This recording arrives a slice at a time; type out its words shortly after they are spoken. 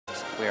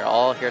We are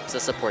all here to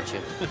support you.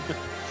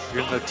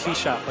 You're in the tee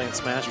shot playing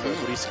Smash Bros.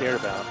 What are you scared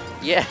about?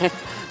 Yeah.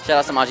 Shout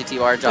out to Maji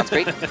TR, Johns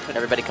Creek.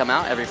 Everybody come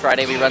out. Every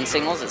Friday we run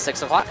singles at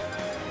 6 o'clock.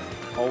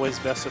 Always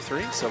best of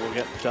 3, so we'll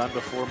get done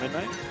before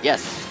midnight?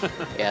 Yes.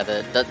 Yeah,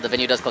 the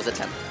venue does close at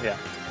 10. Yeah.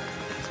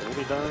 So we'll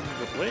be done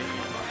with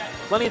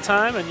plenty of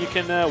time, and you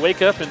can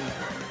wake up and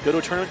go to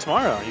a tournament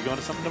tomorrow. Are you going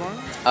to something tomorrow?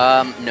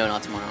 No,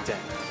 not tomorrow. Dang.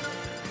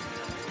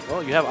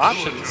 Well, you have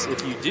options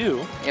if you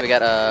do. Yeah, we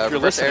got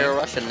Reverse Aerial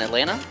Rush in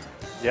Atlanta.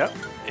 Yep.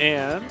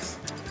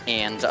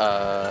 And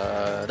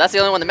that's the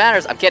only one that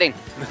matters. I'm kidding.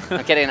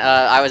 I'm kidding.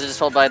 I was just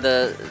told by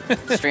the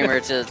streamer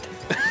to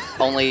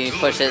only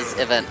push his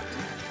event.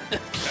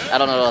 I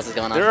don't know what else is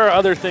going on. There are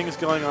other things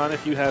going on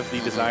if you have the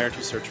desire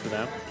to search for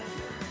them.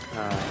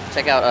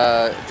 Check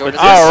out George's.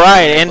 All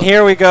right, and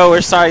here we go.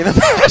 We're starting the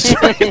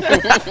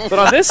match. But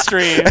on this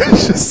stream,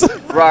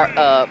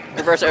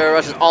 Reverse Aerial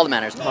Rush is all that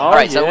matters. Oh, all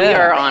right, so we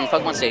are on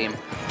Pokemon Stadium.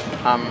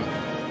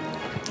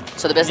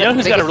 So the best. You know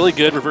who's got a really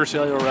good Reverse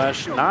Aerial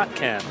Rush? Not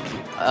Ken.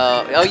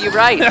 Oh, you're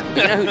right. But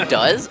you know who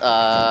does?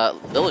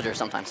 Villager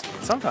sometimes.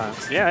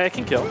 Sometimes. Yeah, it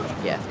can kill.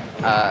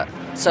 Yeah.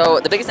 So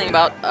the biggest thing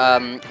about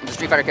the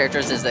Street Fighter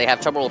characters is they have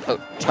trouble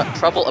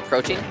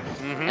approaching,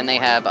 and they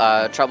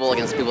have trouble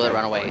against people that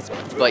run away.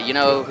 But you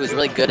know who's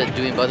really good at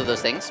doing both of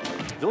those things?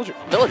 Villager.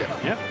 Villager.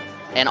 Yeah.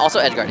 And also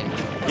edge guarding.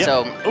 Yep.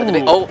 So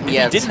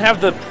yeah. If he didn't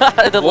have the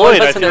the Lloyd,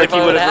 I wasn't feel like he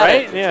there, would have,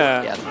 right? it.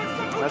 Yeah. Yeah.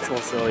 That's a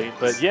little silly.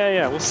 But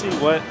yeah, we'll see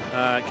what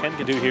Ken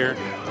can do here.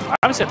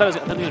 Obviously, I thought he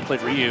was going to play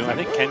Ryu. I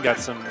think Ken got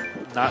some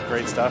not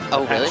great stuff.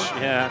 Oh, really?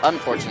 Yeah.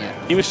 Unfortunate.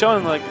 He was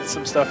showing like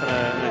some stuff in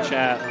a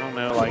chat. I don't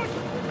know, like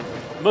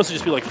mostly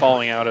just be like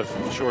falling out of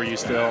Shoryu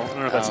still. I don't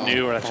know if that's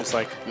new or that's just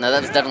like. No,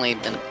 that's definitely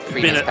been a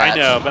previous patch. I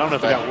know, but I don't know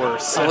if it got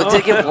worse. So. Oh, did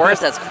it get worse?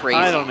 That's crazy.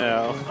 I don't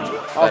know.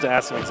 I'll have to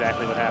ask him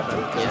exactly what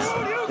happened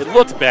because it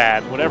looked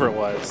bad, whatever it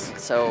was.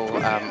 So.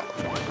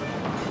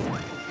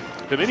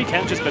 But maybe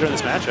Ken's just better in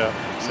this matchup.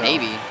 So.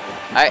 Maybe.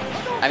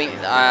 I mean,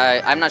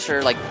 I'm not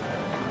sure like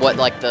what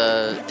like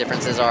the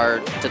differences are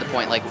to the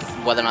point like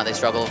whether or not they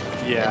struggle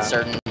in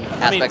certain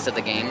aspects of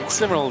the game.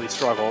 Similarly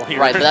struggle here.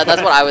 Right, but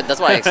that's what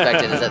I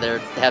expected is that they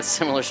have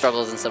similar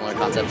struggles and similar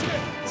concepts.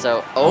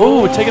 So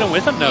taking him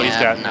with him? No, yeah, he's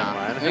got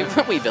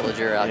no. We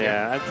Villager out here.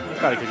 Yeah, I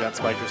thought he could have got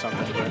spiked or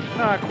something, but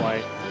not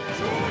quite.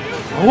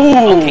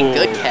 Okay,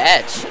 good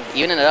catch.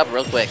 Evening it up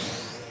real quick.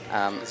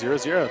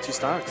 0-0, 2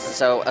 stocks.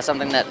 So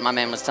something that my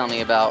man was telling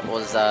me about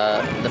was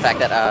the fact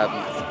that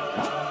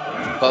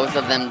both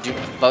of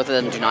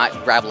them do not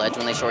grab ledge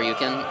when they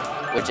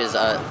Shoryuken, which is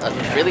a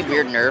really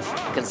weird nerf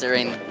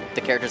considering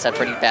the characters had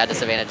pretty bad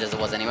disadvantages as it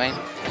was anyway.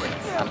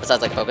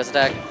 Besides like focus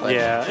attack. But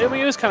yeah, I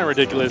mean it was kind of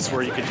ridiculous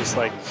where you could just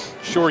like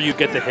you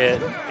get the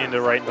hit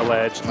into right in the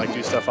ledge and like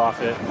do stuff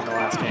off it in the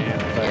last game.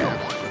 But,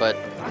 yeah,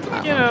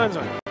 but you know, it's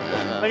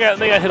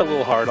they got hit a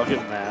little hard. I'll give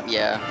them that.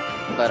 Yeah,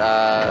 but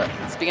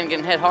speaking of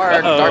getting hit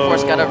hard, Dark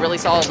Horse got a really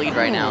solid lead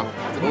right now.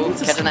 Ooh,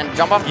 catching that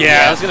jump off.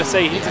 Yeah, I was gonna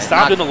say he needs to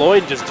stop doing the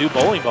Lloyd and just do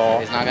bowling ball.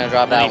 He's not gonna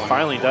drop that one. And he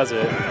finally does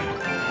it.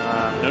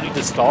 No need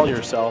to stall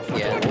yourself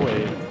with the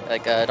Lloyd.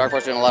 Like Dark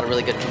Horse doing a lot of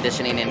really good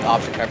conditioning and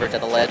option coverage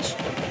at the ledge.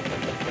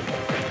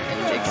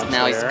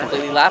 Now he's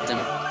completely lapped him.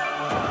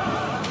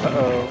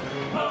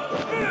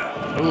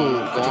 Ooh,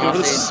 going over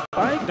the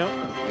spike? No.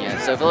 Yeah,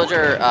 so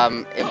Villager,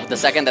 the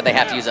second that they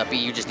have to use up B,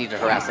 you just need to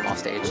harass them off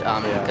stage.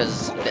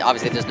 Because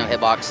obviously there's no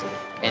hitbox,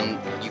 and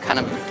you kind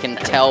of can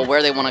tell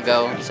where they want to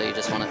go, so you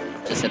just want to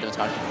just hit them as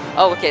hard.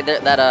 Oh, okay,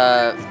 that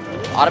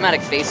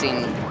automatic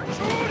facing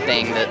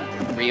thing that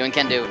Ryu and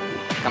Ken do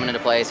coming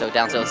into play, so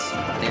down tilts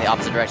in the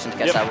opposite direction to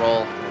catch that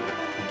roll.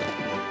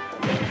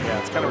 Yeah,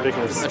 it's kind of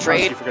ridiculous. A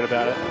trade. You forget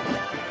about it.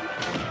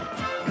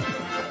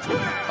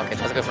 Okay,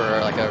 tries to go for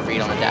like a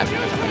read on the dash or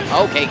something.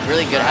 Okay,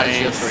 really good how to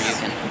shield for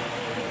Ryuken.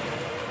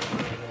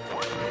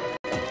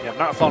 Yeah, I'm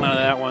not falling out of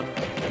that one.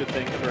 Good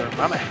thing for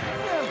my man.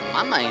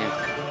 My man.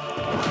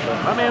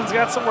 But my man's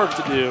got some work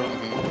to do.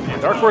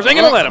 And Dark Horse ain't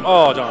gonna let him.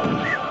 Oh, darn.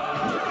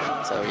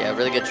 So yeah,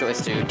 really good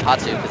choice to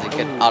Tatsu because he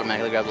could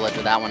automatically grab the ledge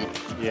with that one.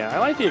 Yeah, I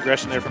like the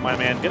aggression there from my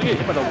man. Gonna get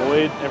hit by the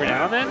Lloyd every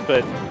now and then,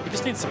 but he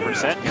just needs some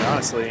percent here,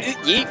 honestly.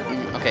 Yeet.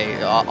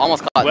 Okay,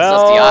 almost caught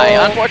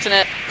SDI.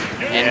 Unfortunate.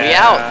 And we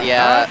out.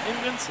 Yeah. Not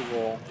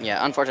invincible.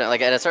 Yeah, unfortunate.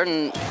 Like at a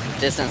certain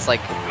distance, like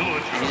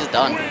he's just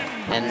done.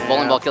 And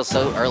bowling ball kills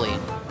so early.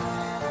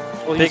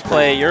 Well, big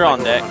play. You're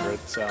on deck.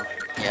 So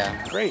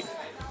yeah. Great.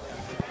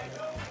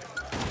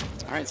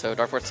 All right, so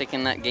Dark Horse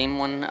taking that game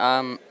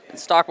one.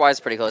 Stock-wise,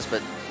 pretty close,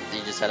 but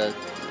you just had a.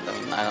 I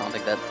mean, I don't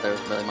think that there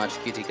was really much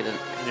QT could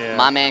have. Yeah.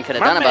 My man could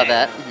have done about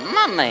that.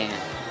 My man.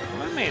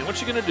 My man, what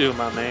you gonna do,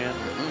 my man?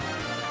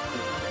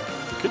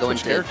 Good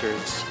switch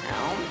characters.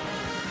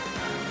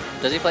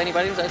 Does he play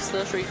anybody besides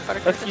the Street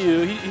Fighter characters? A few.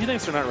 He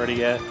thinks they're not ready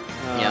yet.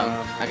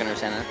 Yeah, I can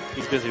understand that.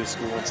 He's busy with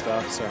school and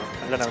stuff, so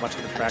I don't have much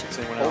of a practice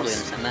anyone else. Totally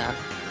understand that.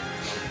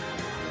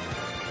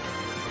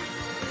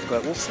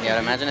 But we'll see. Yeah,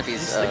 I'd imagine if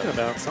he's thinking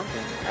about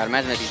something. I'd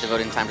imagine if he's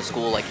devoting time to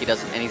school, like he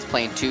doesn't, and he's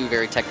playing two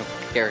very technical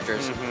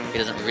characters. He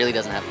really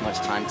doesn't have much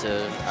time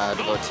to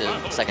devote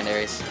to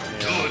secondaries.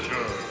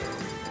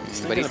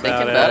 Yeah. But he's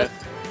thinking about it.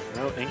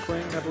 No,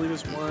 Inkling, I believe,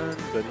 is one,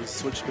 but he's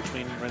switched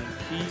between Ren and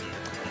Pete.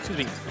 Excuse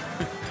me,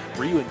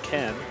 Ryu and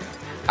Ken.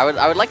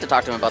 I would like to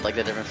talk to him about like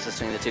the differences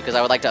between the two because I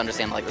would like to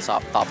understand like the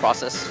thought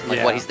process,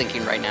 like what he's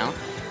thinking right now.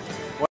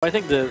 Well, I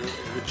think the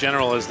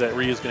general is that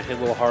Ryu's going to hit a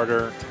little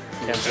harder,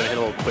 Ken's going to hit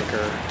a little quicker.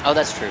 Oh,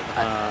 that's true.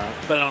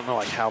 But I don't know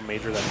like how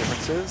major that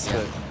difference is.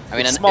 Yeah. But I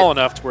mean, it's small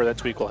enough to where that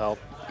tweak will help.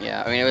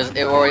 Yeah, I mean,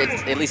 or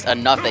it's at least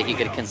enough that he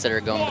could consider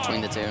going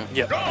between the two.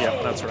 Yep,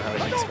 that's sort of how he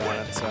thinks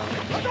about it. So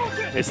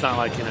it's not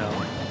like, you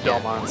know,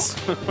 Belmont's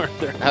where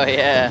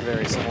they're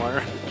very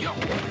similar.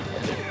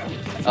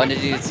 Oh, and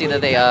did you see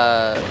that they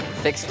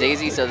fixed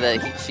Daisy so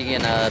that she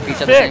and Peach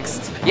have the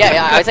same?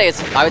 Yeah, I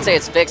would say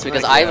it's fixed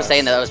because I was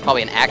saying that it was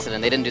probably an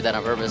accident. They didn't do that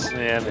on purpose.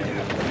 Yeah, maybe.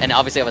 And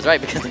obviously I was right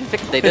because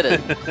they did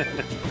it.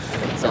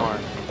 So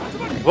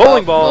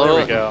bowling ball. There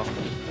we go.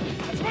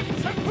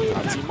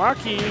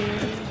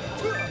 Tatsumaki.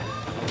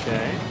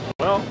 Okay.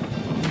 Well,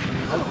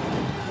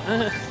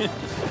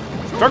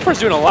 Dark Force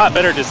doing a lot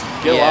better. Just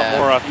get a lot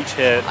more off each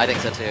hit. I think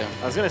so too.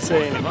 I was gonna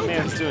say, I mean, my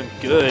man's doing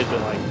good,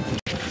 but like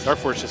Dark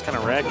Force just kind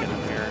of wrecking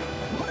him here.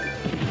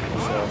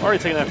 So already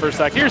taking that first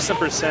stock. Here's some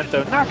percent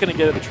though. Not gonna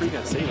get it. The tree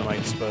gonna save him, I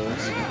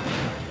suppose.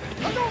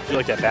 I feel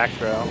like that back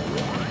throw. A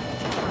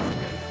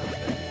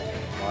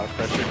lot of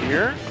pressure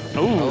here.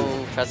 Ooh.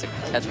 Oh, tries to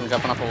catch him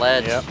jumping off the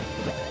ledge. Yep.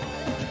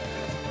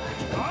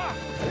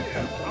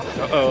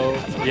 Uh-oh.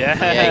 Yeah.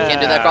 Yeah, you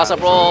can't do that cross-up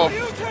roll.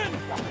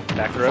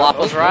 Back throw. Flop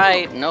was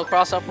right. No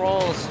cross-up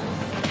rolls.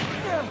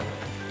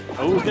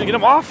 Oh, he's going to get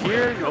him off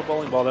here. No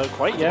bowling ball, though.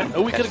 Quite yet.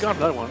 Oh, we could have gone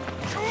for that one.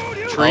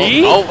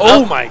 Tree?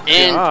 Oh my god.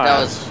 And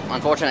that was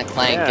unfortunate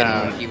clank,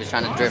 and he was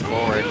trying to drift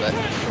forward, but...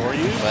 Sure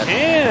you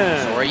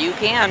can. Sure you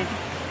can.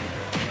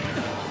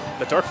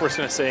 But Dark Force is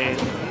going to say,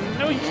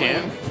 no, you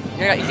can't.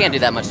 You can't do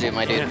that much,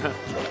 my dude. Yeah.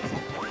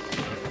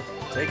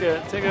 Take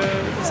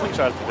a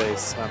slingshot at the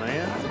base, my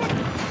man.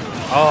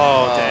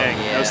 Oh, dang.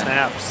 Yeah. No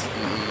snaps.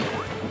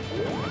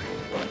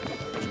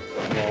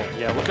 Well,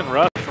 yeah, looking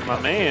rough for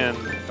my man.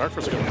 Dark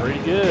Force looking pretty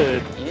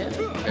good. Yeah,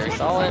 very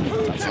solid.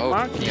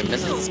 Oh, yeah,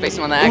 misses the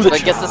spacing on the Ooh, axe,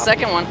 but gets the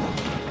second one.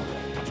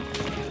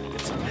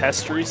 Get some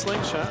pestery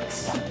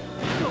slingshots.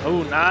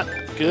 Oh, not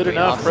good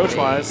enough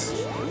approach-wise.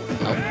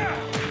 Nope.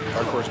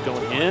 Dark Force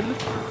going in.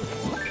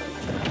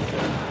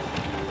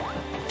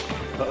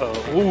 Uh-oh.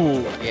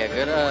 Ooh. Yeah,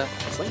 good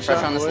slingshot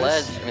pressure on this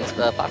ledge. I mean, it's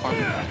the platform.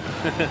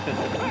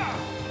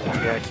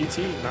 Yeah,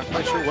 QT, not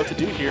quite sure what to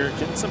do here.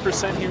 Getting some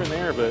percent here and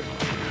there, but...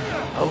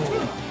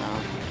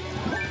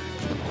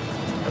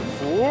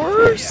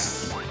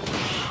 Force?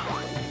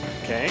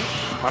 Okay.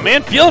 My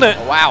man peeled it!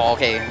 Oh, wow,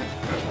 okay.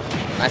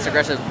 Nice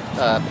aggressive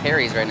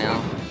parries right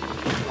now.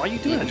 Why are you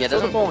doing that? Yeah, Just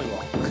throw the bowling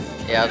ball.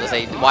 Yeah, I was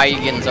going to say, why are you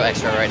getting so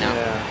extra right now?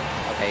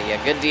 Yeah. Okay,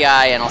 yeah, good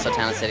DI and also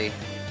Town City.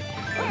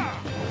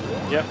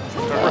 Yep.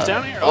 Dark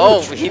down here.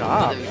 Oh,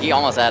 he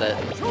almost had it.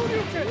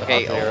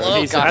 Okay,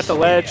 he's at the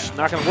ledge.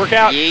 Not going to work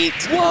out.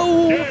 Yeet.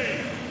 Whoa!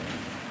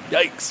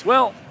 Yikes.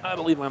 Well, I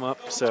believe I'm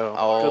up, so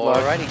good luck.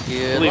 Alrighty,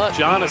 good I believe luck.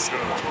 Jonas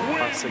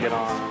wants to get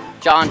on.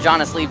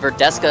 Jonas Lee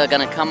Verdeska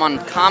going to come on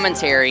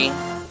commentary.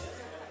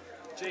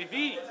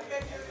 JV.